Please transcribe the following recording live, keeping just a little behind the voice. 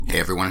Hey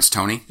everyone, it's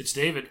Tony. It's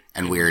David.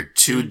 And we're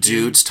two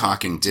dudes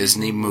talking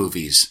Disney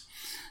movies.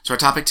 So our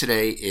topic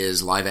today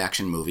is live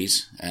action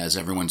movies. As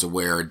everyone's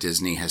aware,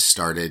 Disney has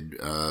started,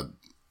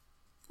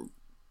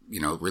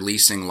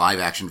 releasing live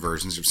action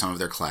versions of some of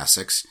their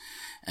classics.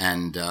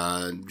 And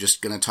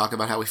just going to talk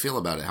about how we feel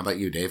about it. How about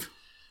you, Dave?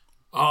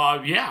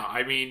 Yeah,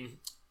 I mean,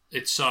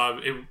 it's,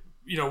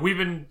 we've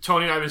been,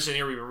 Tony and I have been sitting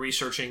here, we've been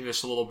researching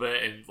this a little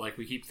bit, and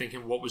we keep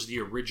thinking, what was the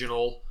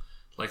original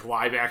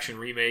live action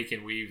remake,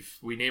 and we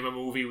name a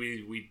movie,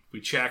 we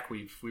check,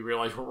 we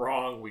realize we're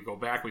wrong, we go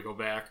back,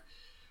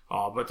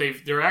 but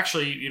they're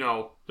actually,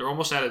 they're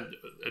almost at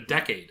a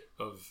decade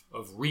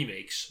of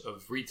remakes,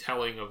 of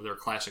retelling of their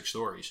classic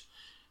stories,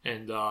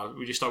 and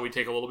we just thought we'd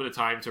take a little bit of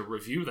time to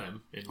review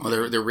them.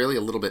 Well, they're really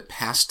a little bit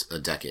past a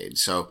decade,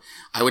 so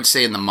I would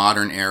say in the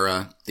modern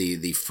era,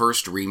 the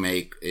first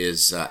remake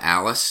is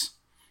Alice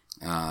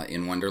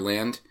in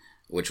Wonderland,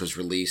 which was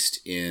released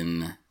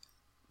in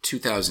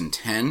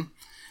 2010.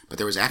 But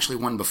there was actually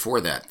one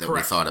before that Correct.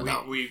 We thought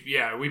about.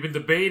 We've been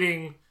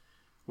debating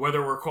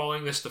whether we're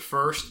calling this the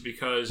first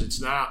because it's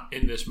not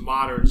in this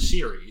modern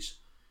series,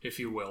 if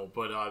you will.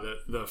 But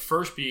the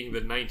first being the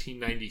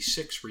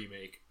 1996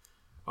 remake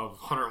of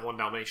 101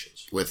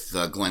 Dalmatians. With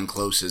Glenn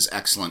Close's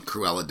excellent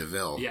Cruella de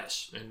Vil.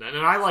 Yes, and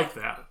I like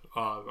that.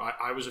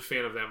 I was a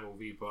fan of that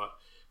movie, but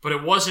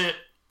it wasn't...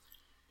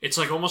 It's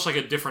almost like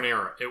a different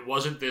era. It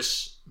wasn't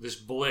this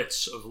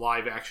blitz of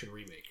live action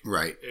remake.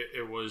 Right.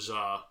 It was...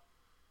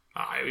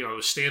 it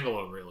was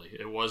standalone, really.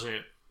 It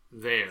wasn't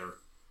there.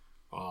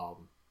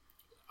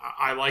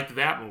 I liked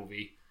that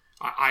movie.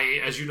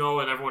 I, as you know,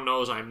 and everyone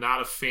knows, I'm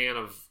not a fan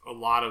of a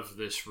lot of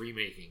this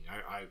remaking.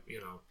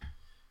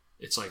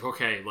 It's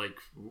okay,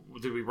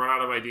 did we run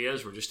out of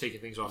ideas? We're just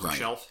taking things off the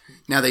shelf.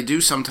 Now, they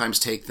do sometimes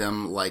take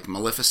them like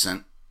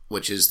Maleficent,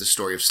 which is the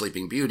story of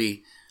Sleeping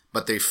Beauty,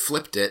 but they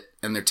flipped it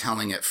and they're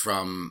telling it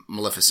from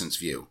Maleficent's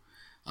view.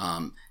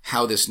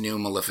 How this new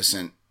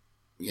Maleficent,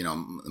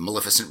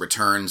 Maleficent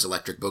Returns,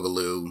 Electric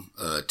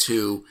Boogaloo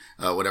 2,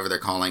 whatever they're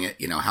calling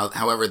it,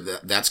 however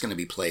that's going to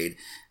be played,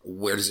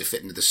 where does it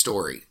fit into the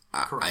story?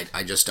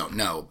 I just don't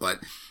know.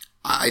 But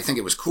I think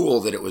it was cool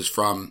that it was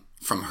from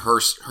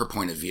her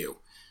point of view.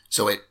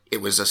 So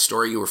it was a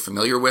story you were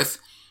familiar with.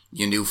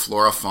 You knew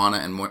Flora, Fauna,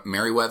 and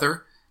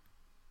Merryweather.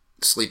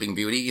 Sleeping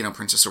Beauty,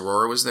 Princess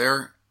Aurora was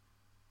there.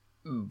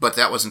 But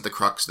that wasn't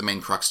the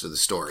main crux of the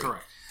story.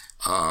 Correct.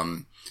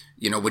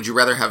 Would you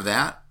rather have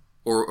that?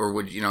 Or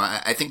would,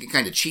 I think it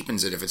kind of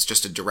cheapens it if it's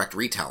just a direct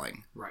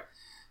retelling. Right.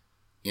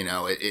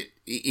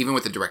 Even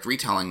with the direct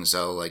retellings,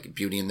 though, like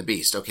Beauty and the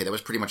Beast, okay, that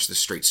was pretty much the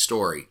straight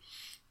story.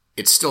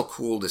 It's still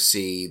cool to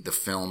see the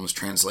films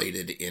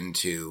translated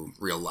into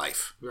real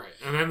life. Right.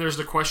 And then there's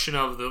the question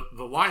of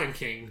the Lion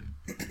King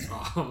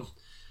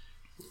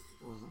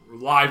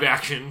live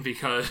action,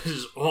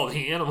 because all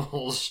the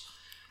animals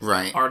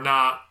are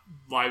not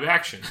live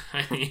action.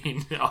 I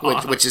mean...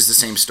 Which is the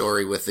same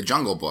story with The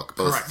Jungle Book.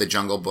 Both Correct. The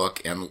Jungle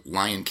Book and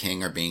Lion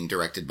King are being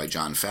directed by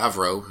Jon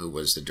Favreau, who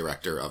was the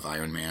director of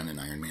Iron Man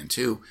and Iron Man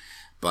 2.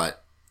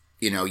 But,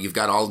 you've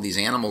got all of these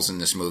animals in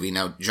this movie.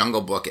 Now,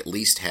 Jungle Book at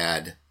least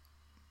had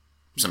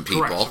some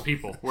people. Correct, some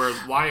people. Where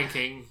Lion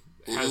King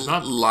has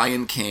none.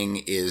 Lion King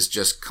is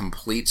just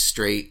complete,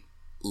 straight,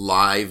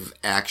 live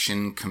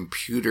action,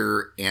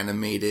 computer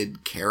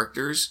animated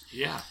characters.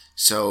 Yeah.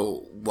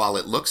 So while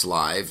it looks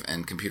live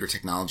and computer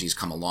technology's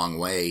come a long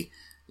way,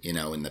 in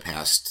the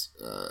past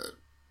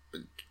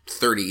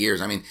 30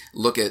 years, I mean,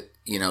 look at,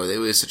 it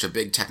was such a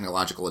big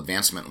technological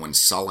advancement when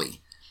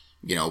Sully,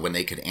 when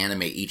they could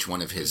animate each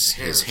one of his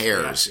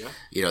hairs,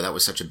 yeah. That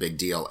was such a big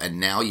deal. And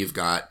now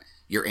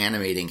you're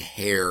animating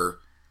hair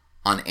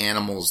on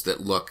animals that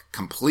look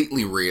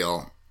completely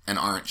real and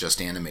aren't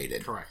just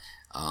animated. Correct.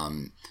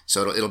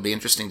 So it'll be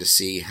interesting to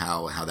see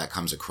how that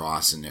comes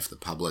across and if the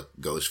public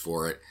goes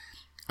for it.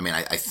 I mean,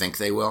 I think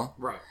they will.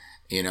 Right.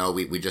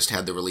 We just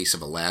had the release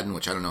of Aladdin,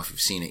 which I don't know if you've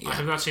seen it yet. I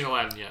have not seen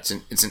Aladdin yet.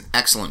 It's an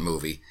excellent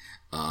movie.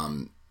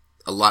 A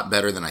lot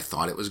better than I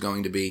thought it was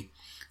going to be.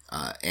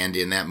 And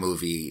in that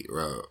movie,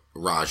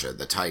 Raja,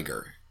 the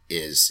tiger,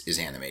 is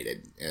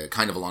animated.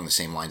 Kind of along the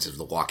same lines of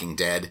The Walking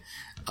Dead.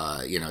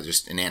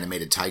 Just an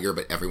animated tiger,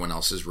 but everyone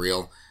else is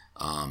real.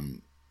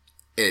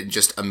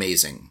 Just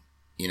amazing.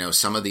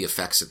 Some of the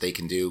effects that they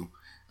can do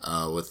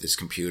with these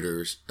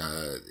computers,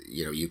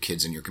 you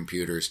kids and your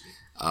computers,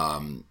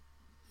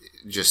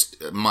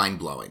 just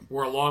mind-blowing.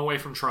 We're a long way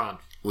from Tron.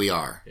 We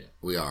are. Yeah.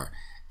 We are.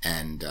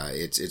 And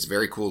it's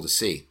very cool to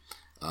see.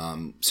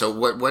 So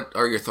what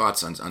are your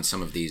thoughts on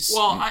some of these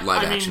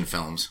live-action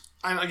films?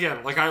 I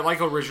like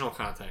original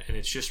content, and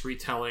it's just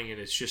retelling, and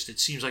it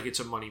seems like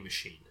it's a money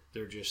machine.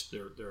 They're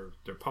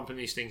pumping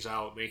these things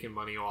out, making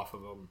money off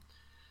of them,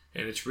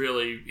 and it's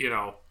really,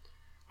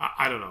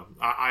 I don't know.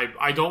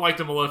 I don't like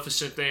the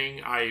Maleficent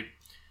thing.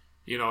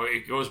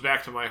 It goes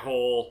back to my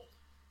whole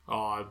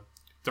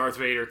Darth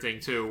Vader thing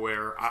too,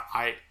 where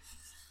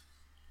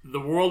the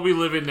world we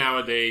live in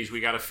nowadays, we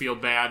got to feel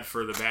bad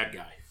for the bad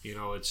guy.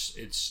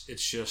 It's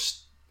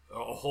just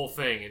a whole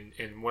thing.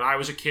 And when I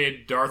was a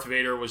kid, Darth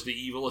Vader was the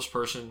evilest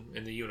person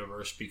in the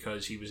universe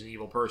because he was an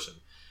evil person.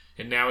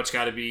 and now it's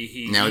got to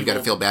be Now we've got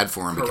to feel bad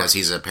for him Correct. because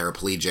he's a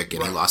paraplegic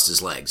and he lost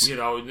his legs.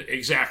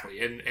 Exactly,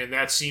 and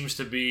that seems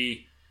to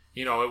be,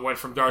 it went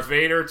from Darth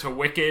Vader to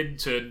Wicked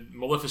to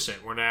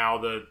Maleficent, where now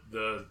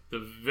the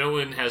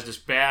villain has this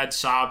bad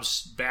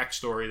sobs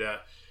backstory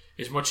that,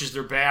 as much as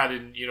they're bad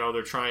and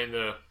they're trying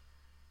to,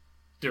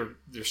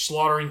 they're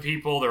slaughtering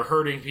people, they're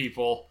hurting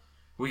people,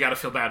 we got to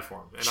feel bad for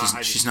them.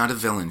 And she's not a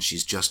villain;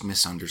 she's just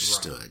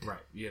misunderstood. Right.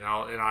 And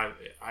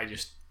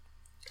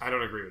I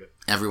don't agree with it.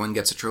 Everyone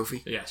gets a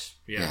trophy? Yes.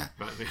 Yeah.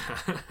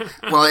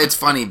 Well, it's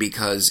funny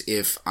because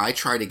if I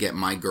try to get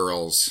my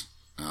girls,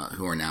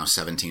 who are now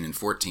 17 and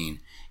 14,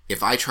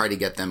 if I try to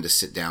get them to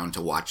sit down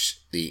to watch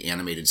the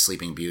animated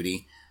Sleeping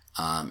Beauty,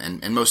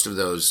 and most of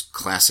those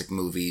classic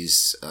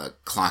movies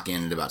clock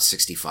in at about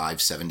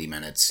 65, 70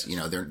 minutes,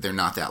 they're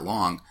not that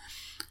long,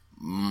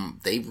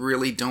 they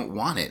really don't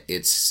want it.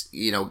 It's,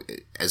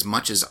 as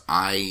much as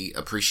I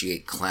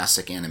appreciate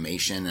classic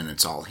animation and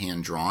it's all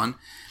hand-drawn,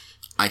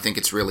 I think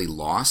it's really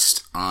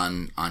lost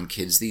on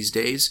kids these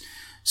days.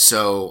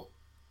 So,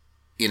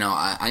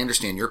 I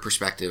understand your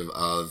perspective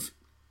of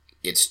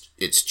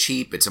it's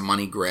cheap, it's a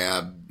money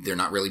grab, they're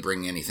not really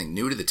bringing anything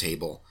new to the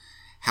table.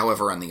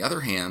 However, on the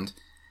other hand,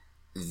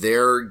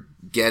 they're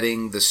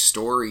getting the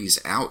stories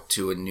out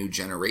to a new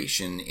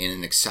generation in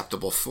an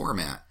acceptable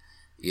format,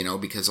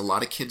 because a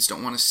lot of kids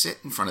don't want to sit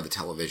in front of the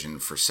television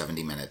for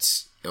 70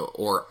 minutes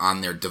or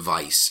on their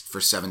device for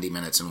 70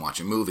 minutes and watch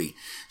a movie.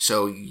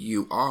 So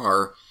you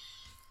are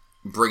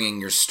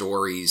bringing your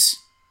stories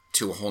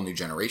to a whole new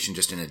generation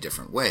just in a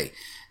different way.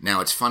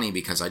 Now, it's funny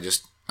because I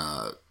just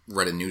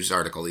read a news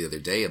article the other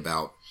day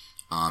about,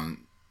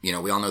 we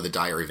all know the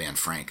Diary of Anne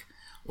Frank.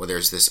 Well,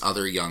 there's this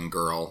other young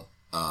girl,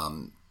 I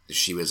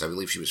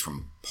believe she was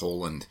from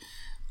Poland,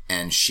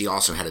 and she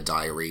also had a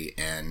diary,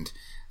 and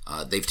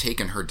they've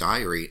taken her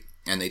diary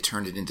and they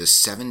turned it into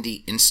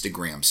 70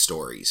 Instagram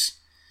stories.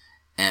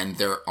 And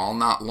they're all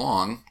not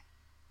long,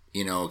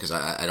 because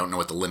I don't know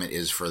what the limit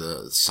is for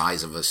the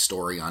size of a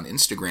story on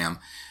Instagram,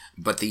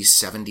 but these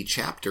 70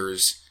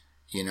 chapters,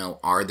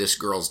 are this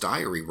girl's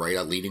diary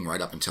leading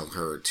right up until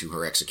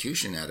her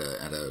execution at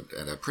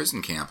a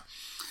prison camp.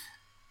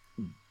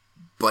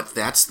 But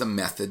that's the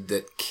method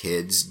that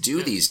kids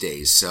do these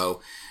days.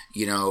 So,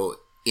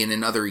 in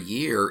another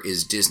year,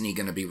 is Disney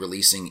going to be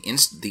releasing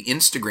the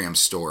Instagram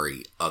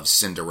story of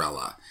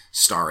Cinderella,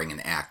 starring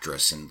an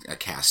actress and a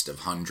cast of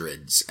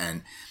hundreds?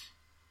 And,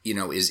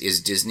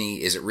 is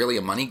Disney, is it really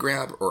a money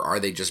grab, or are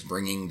they just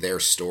bringing their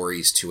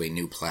stories to a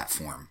new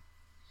platform?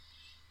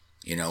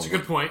 It's a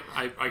good point.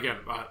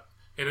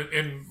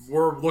 And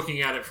we're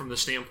looking at it from the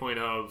standpoint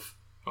of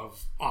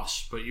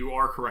us, but you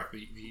are correct.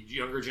 The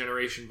younger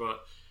generation,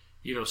 but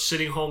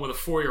sitting home with a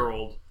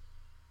 4-year-old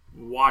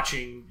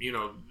watching,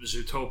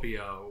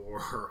 Zootopia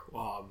or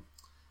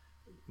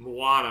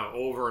Moana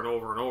over and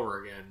over and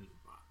over again,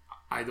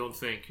 I don't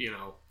think,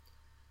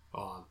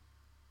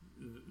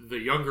 the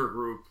younger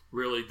group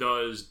really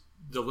does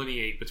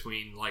delineate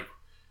between, like,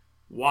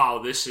 wow,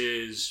 this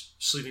is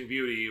Sleeping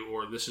Beauty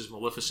or this is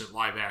Maleficent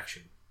live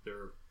action.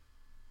 They're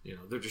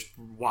just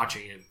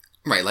watching it.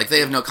 Right, like they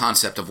have no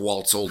concept of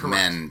Walt's Old Correct.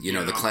 Men,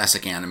 the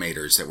classic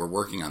animators that were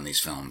working on these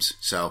films.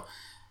 So,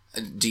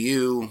 do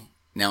you...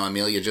 Now,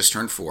 Amelia just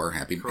turned 4.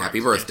 Happy birthday.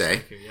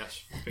 Yes, thank you.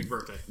 Yes, big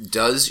birthday.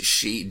 Does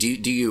she... Do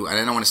you... And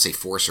I don't want to say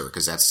force her,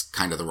 because that's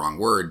kind of the wrong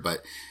word,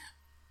 but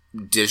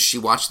does she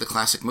watch the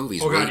classic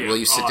movies? Will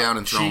you sit down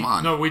and throw them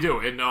on? No, we do.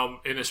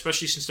 And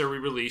especially since they're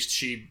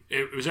re-released,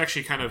 it was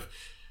actually kind of...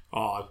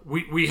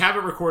 we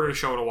haven't recorded a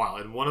show in a while,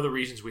 and one of the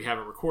reasons we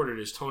haven't recorded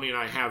is Tony and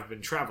I have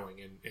been traveling,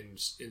 and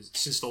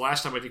since the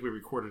last time I think we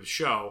recorded a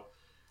show,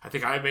 I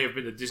think I may have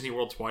been to Disney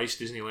World twice,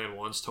 Disneyland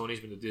once, Tony's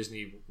been to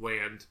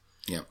Disneyland.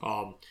 Yep.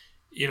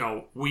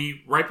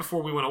 We right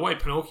before we went away,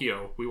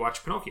 we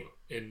watched Pinocchio,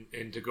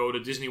 and to go to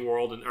Disney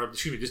World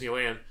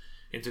Disneyland,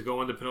 and to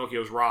go into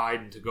Pinocchio's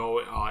ride, and to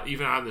go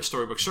even on the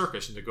Storybook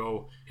Circus, and to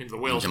go into the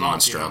Whale's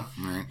Mouth.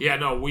 Right. Yeah,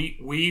 no,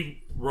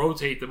 we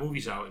rotate the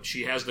movies out, and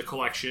she has the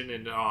collection,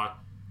 and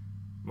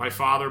my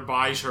father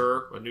buys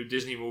her a new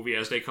Disney movie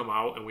as they come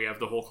out, and we have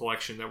the whole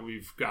collection that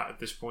we've got at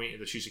this point,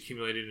 and that she's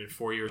accumulated in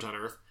 4 years on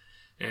Earth.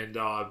 And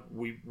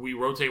we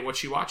rotate what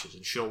she watches,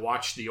 and she'll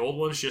watch the old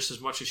ones just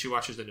as much as she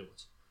watches the new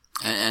ones.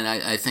 And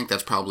I think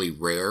that's probably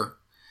rare,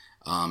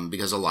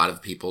 because a lot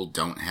of people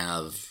don't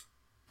have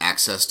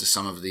access to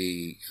some of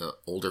the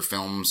older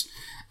films.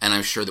 And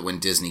I'm sure that when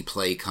Disney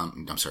Plus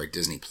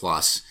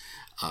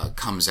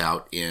comes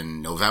out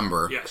in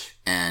November, yes,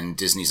 and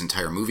Disney's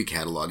entire movie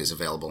catalog is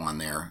available on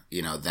there,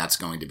 that's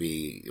going to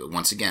be,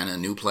 once again, a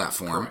new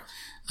platform,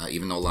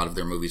 even though a lot of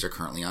their movies are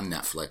currently on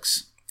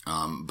Netflix.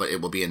 But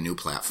it will be a new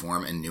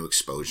platform and new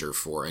exposure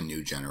for a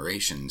new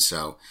generation.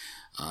 So,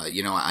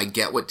 I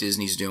get what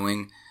Disney's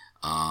doing.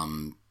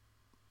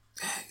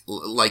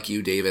 Like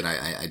you, David,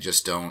 I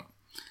just don't...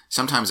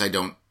 Sometimes I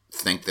don't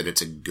think that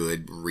it's a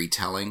good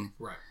retelling.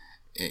 Right.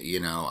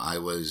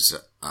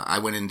 I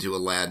went into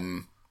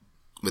Aladdin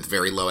with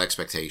very low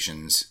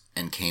expectations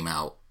and came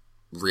out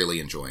really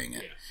enjoying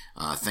it. Yeah.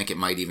 I think it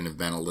might even have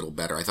been a little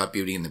better. I thought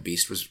Beauty and the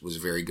Beast was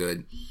very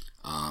good.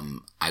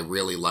 I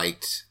really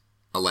liked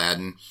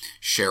Aladdin.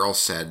 Cheryl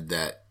said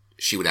that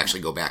she would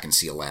actually go back and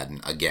see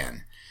Aladdin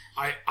again.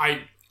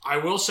 I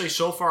will say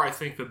so far, I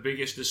think the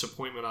biggest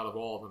disappointment out of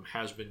all of them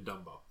has been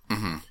Dumbo.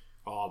 Mm-hmm.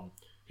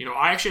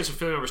 I actually had some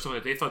family members telling me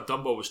that they thought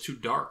Dumbo was too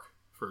dark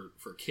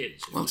for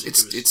kids.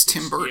 It's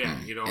Tim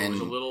Burton. Yeah, it was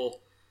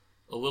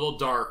a little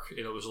dark, and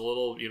it was a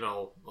little,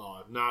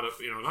 not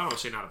I don't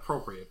say not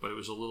appropriate, but it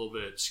was a little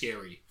bit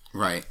scary,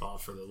 right,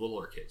 for the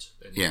littler kids.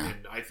 And, yeah,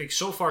 and I think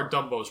so far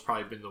Dumbo's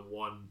probably been the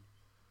one.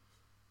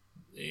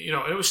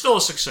 It was still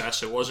a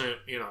success. It wasn't,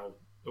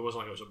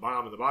 like it was a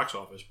bomb in the box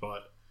office,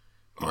 but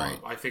right.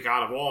 I think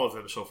out of all of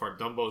them so far,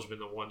 Dumbo's been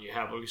the one you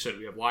have. Like you said,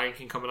 we have Lion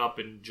King coming up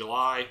in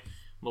July,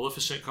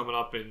 Maleficent coming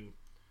up in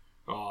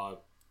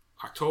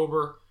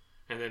October,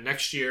 and then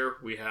next year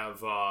we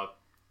have.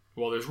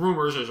 There's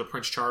rumors. There's a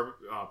Prince Charming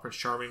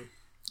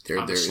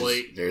on the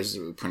slate. There's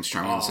Prince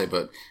Charming on the slate,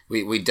 but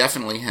we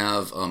definitely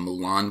have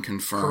Mulan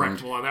confirmed.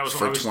 Correct, Mulan. That was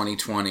for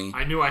 2020.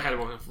 I knew I had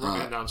one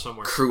written down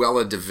somewhere.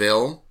 Cruella de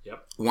Vil.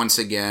 Yep. Once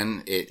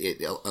again,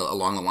 it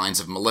along the lines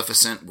of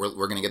Maleficent. We're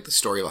going to get the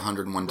story of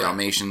 101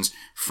 Dalmatians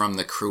from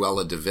the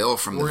Cruella de Vil,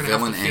 from the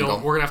villain angle.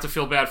 We're going to have to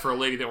feel bad for a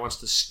lady that wants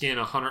to skin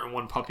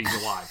 101 puppies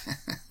alive.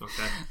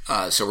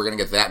 Okay. So we're going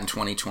to get that in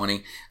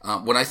 2020.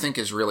 What I think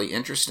is really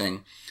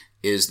interesting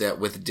is that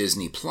with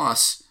Disney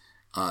Plus,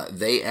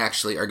 they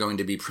actually are going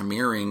to be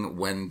premiering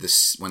when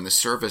the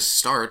service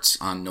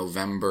starts on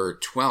November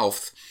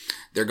 12th.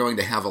 They're going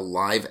to have a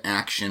live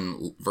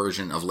action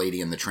version of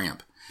Lady and the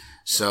Tramp.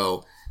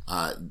 So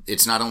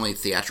it's not only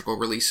theatrical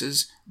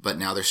releases, but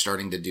now they're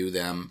starting to do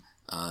them,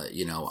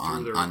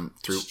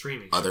 through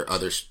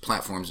other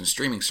platforms and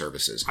streaming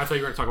services. I thought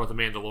you were going to talk about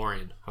The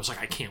Mandalorian. I was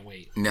like, I can't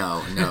wait.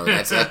 No,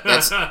 that's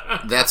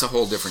a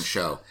whole different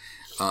show.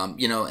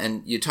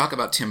 And you talk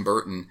about Tim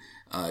Burton.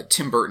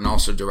 Tim Burton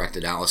also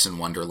directed Alice in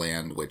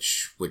Wonderland,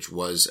 which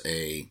was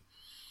I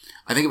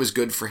think it was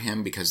good for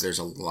him because there's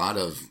a lot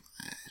of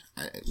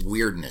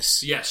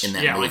weirdness in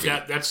that movie.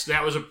 Like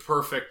that was a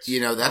perfect.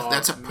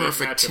 That's a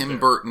perfect Tim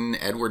Burton,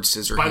 Edward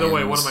Scissorhands. By the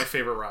way, one of my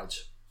favorite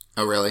rides.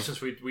 Oh, really?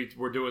 Since we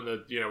were doing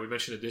we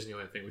mentioned the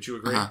Disneyland thing. Would you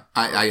agree?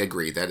 I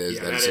agree. That is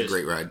a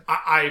great ride.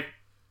 I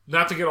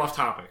not to get off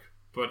topic,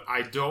 but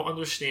I don't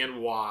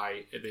understand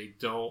why they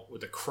don't,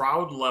 with the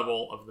crowd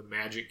level of the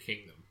Magic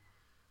Kingdom,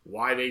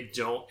 why they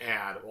don't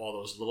add all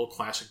those little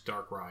classic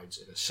dark rides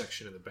in a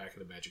section in the back of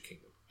the Magic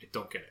Kingdom. I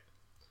don't get it.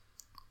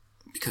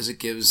 Because it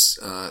gives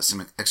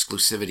some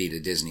exclusivity to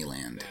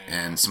Disneyland,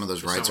 and some of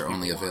those rides are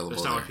only available there.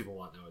 That's not what people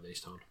want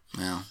nowadays, Tone.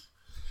 Yeah.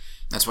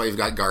 That's why you've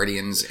got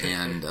Guardians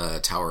and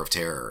Tower of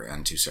Terror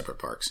on two separate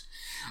parks.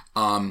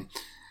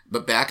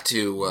 But back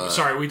to...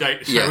 Sorry, we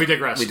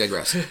digress. We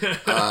digress.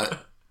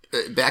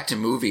 Back to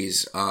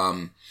movies.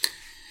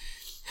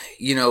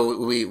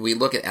 We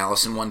look at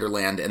Alice in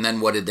Wonderland, and then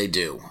what did they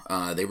do?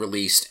 They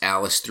released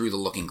Alice Through the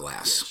Looking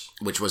Glass,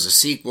 which was a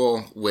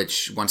sequel,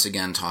 which, once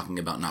again, talking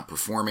about not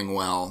performing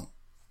well,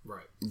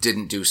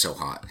 didn't do so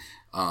hot.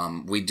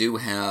 We do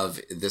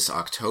have this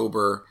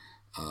October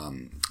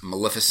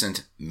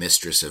Maleficent,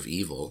 Mistress of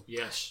Evil,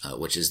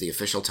 which is the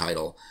official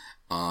title.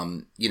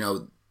 I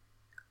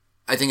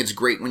think it's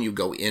great when you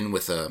go in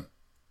with a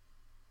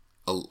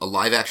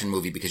live action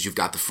movie because you've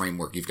got the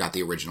framework, you've got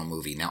the original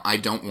movie. Now, I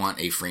don't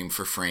want a frame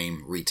for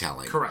frame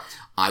retelling. Correct.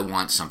 I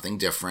want something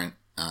different.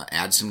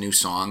 Add some new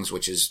songs,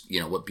 which is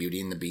what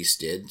Beauty and the Beast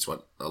did. It's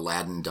what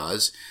Aladdin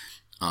does.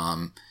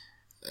 And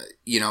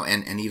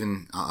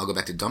even I'll go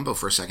back to Dumbo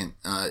for a second.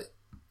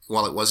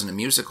 While it wasn't a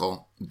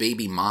musical,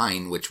 Baby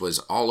Mine, which was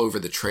all over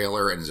the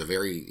trailer and is a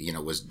very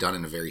was done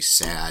in a very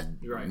sad,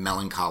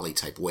 melancholy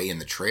type way in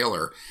the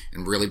trailer,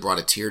 and really brought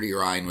a tear to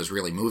your eye and was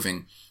really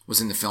moving,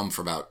 was in the film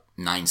for about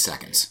 9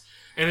 seconds.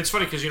 And it's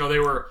funny because, they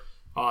were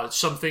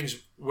some things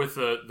with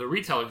the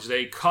retellings.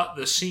 They cut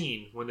the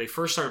scene when they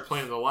first started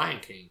playing The Lion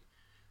King.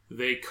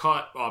 They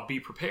cut Be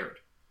Prepared.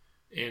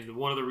 And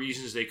one of the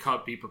reasons they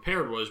cut Be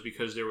Prepared was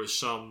because there was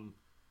some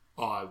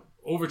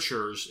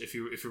overtures, if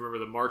you remember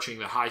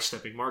the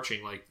high-stepping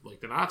marching like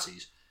the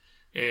Nazis.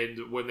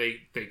 And when they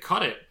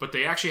cut it, but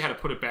they actually had to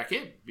put it back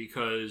in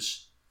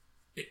because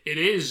it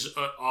is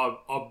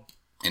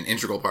an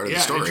integral part of the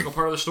story. An integral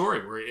part of the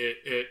story where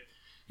it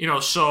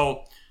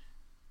so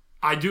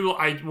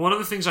one of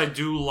the things I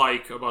do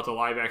like about the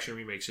live action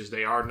remakes is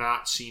they are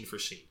not scene for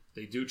scene.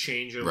 They do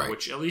change them,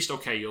 which at least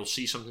you'll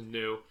see something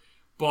new,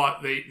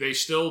 but they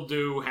still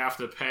do have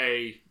to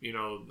pay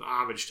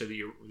homage to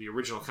the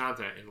original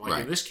content.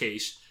 And in this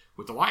case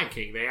with the Lion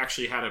King, they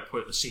actually had to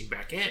put a scene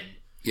back in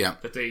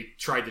that they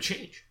tried to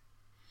change.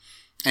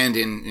 And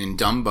in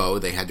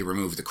Dumbo, they had to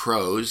remove the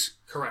crows.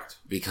 Correct.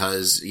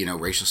 Because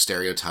racial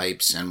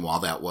stereotypes, and while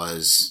that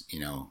was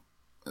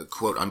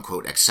quote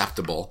unquote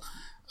acceptable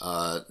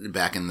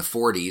back in the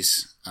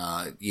 40s,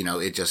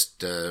 it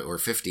just or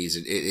 50s,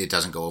 it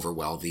doesn't go over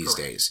well these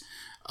days.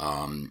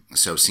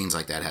 So scenes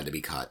like that had to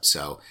be cut.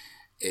 So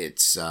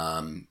it's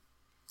like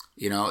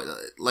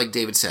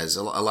David says,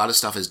 a lot of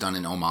stuff is done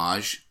in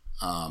homage,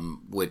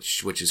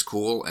 which is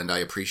cool and I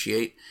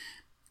appreciate.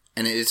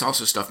 And it's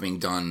also stuff being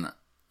done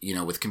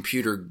with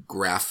computer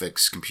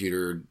graphics,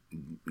 computer,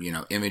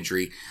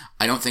 imagery,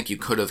 I don't think you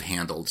could have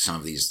handled some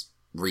of these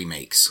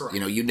remakes. Correct.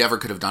 You never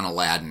could have done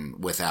Aladdin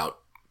without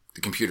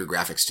the computer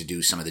graphics to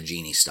do some of the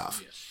genie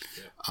stuff. Yes.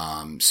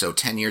 Yeah. So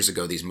 10 years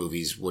ago, these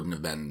movies wouldn't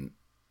have been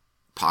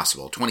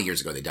possible. 20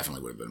 years ago, they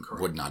definitely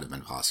would not have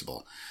been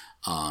possible.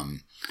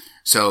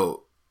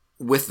 So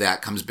with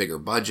that comes bigger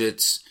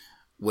budgets,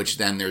 which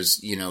then there's,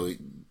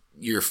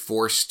 you're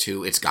forced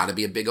to, it's got to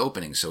be a big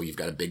opening. So you've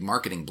got a big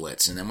marketing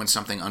blitz. And then when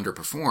something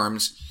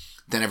underperforms,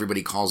 then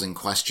everybody calls in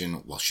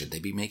question, well, should they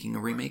be making a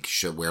remake?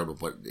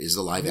 What is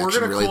the live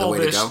action really the way to go? We're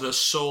going to call this the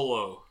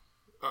Solo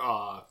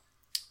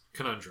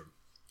conundrum.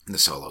 The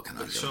Solo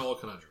conundrum. The Solo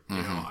conundrum.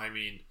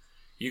 Mm-hmm.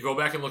 You go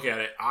back and look at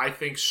it. I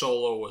think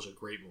Solo was a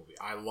great movie.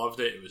 I loved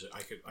it.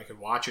 I could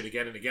watch it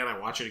again and again. I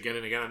watch it again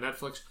and again on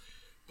Netflix.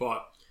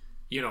 But,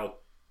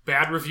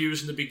 bad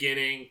reviews in the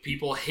beginning,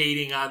 people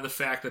hating on the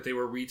fact that they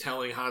were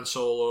retelling Han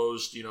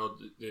Solo's,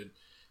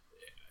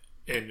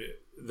 and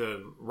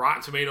the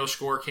Rotten Tomatoes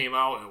score came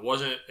out and it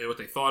wasn't what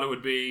they thought it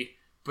would be.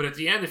 But at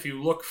the end, if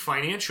you look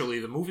financially,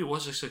 the movie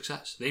was a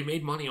success. They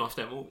made money off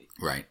that movie.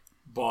 Right.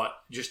 But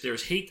just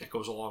there's hate that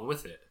goes along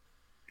with it.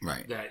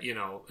 Right. That,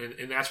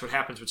 and that's what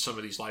happens with some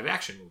of these live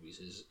action movies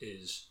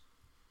is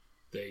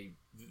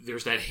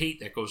there's that hate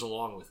that goes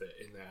along with it,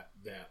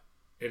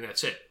 and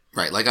that's it.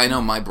 Right. Like I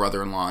know my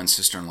brother-in-law and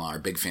sister-in-law are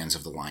big fans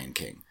of The Lion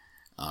King,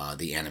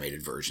 the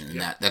animated version, and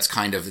that's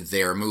kind of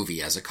their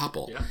movie as a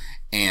couple. Yeah.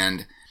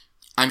 And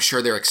I'm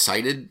sure they're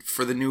excited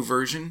for the new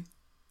version,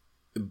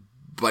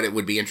 but it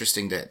would be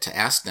interesting to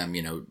ask them,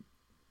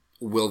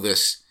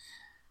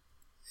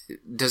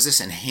 does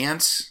this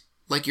enhance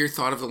like your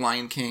thought of The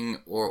Lion King,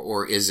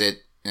 or is it?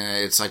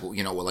 It's like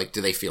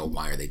do they feel,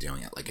 why are they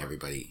doing it like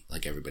everybody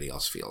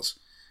else feels?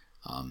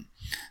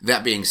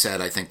 That being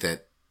said, I think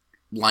that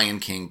Lion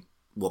King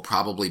will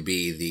probably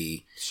be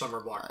the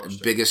summer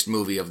blockbuster, biggest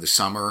movie of the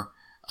summer.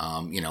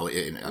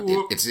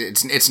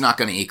 It's not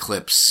going to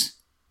eclipse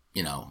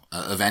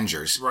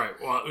Avengers. Right.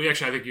 Well,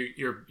 actually, I think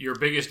your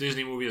biggest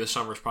Disney movie of the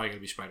summer is probably going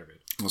to be Spider-Man.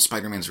 Well,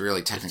 Spider-Man's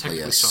really technically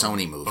a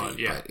Sony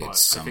movie, but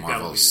it's a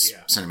Marvel's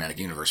cinematic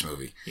universe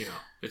movie.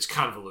 It's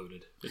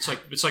convoluted. It's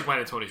like mine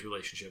and Tony's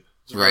relationship.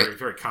 It's very,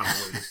 very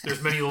convoluted.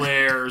 There's many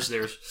layers.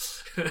 There's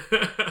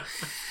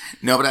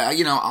no, but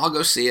I'll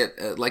go see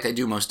it like I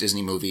do most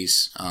Disney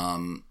movies.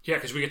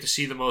 Because we get to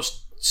see the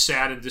most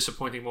sad and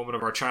disappointing moment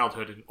of our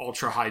childhood in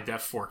ultra high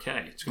def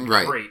 4K. It's going to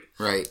be great.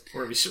 Right.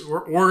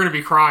 We're going to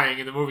be crying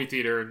in the movie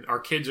theater, and our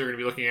kids are going to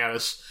be looking at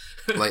us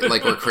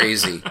like we're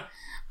crazy.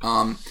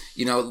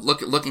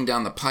 Looking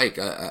down the pike,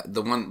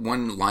 the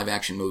one live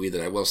action movie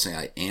that I will say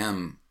I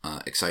am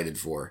excited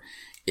for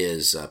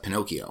is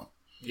Pinocchio.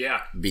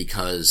 Yeah.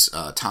 Because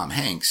Tom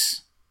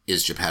Hanks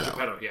is Geppetto.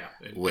 Geppetto, yeah.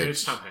 And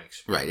it's Tom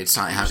Hanks. Right. It's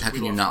Tom. How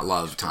can you not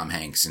love Tom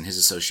Hanks? And his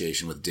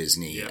association with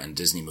Disney and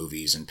Disney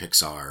movies and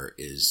Pixar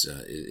is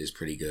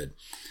pretty good.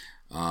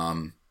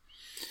 All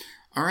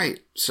right.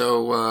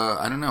 So,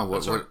 I don't know.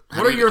 What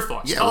are your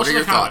thoughts? Yeah, Tell what us are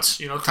your thoughts?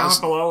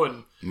 Comment below.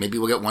 And maybe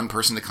we'll get one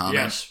person to comment.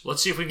 Yes.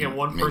 Let's see if we can get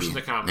one person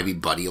to comment. Maybe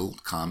Buddy will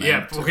comment.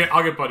 Yeah,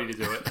 I'll get Buddy to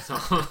do it.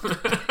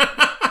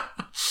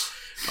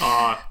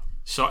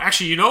 So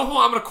actually, who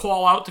I'm going to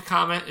call out to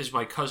comment is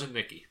my cousin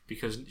Nikki,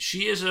 because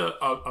she is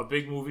a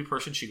big movie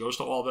person. She goes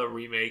to all the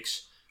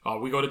remakes.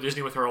 We go to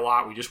Disney with her a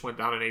lot. We just went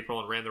down in April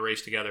and ran the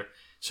race together.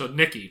 So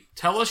Nikki,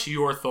 tell us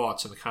your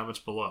thoughts in the comments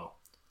below.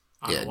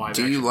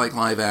 Do you like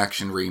live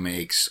action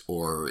remakes,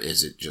 or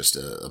is it just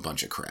a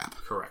bunch of crap?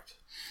 Correct.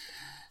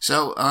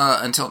 So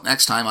until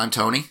next time, I'm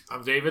Tony.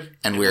 I'm David.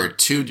 And we're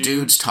two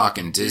dudes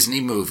talking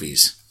Disney movies.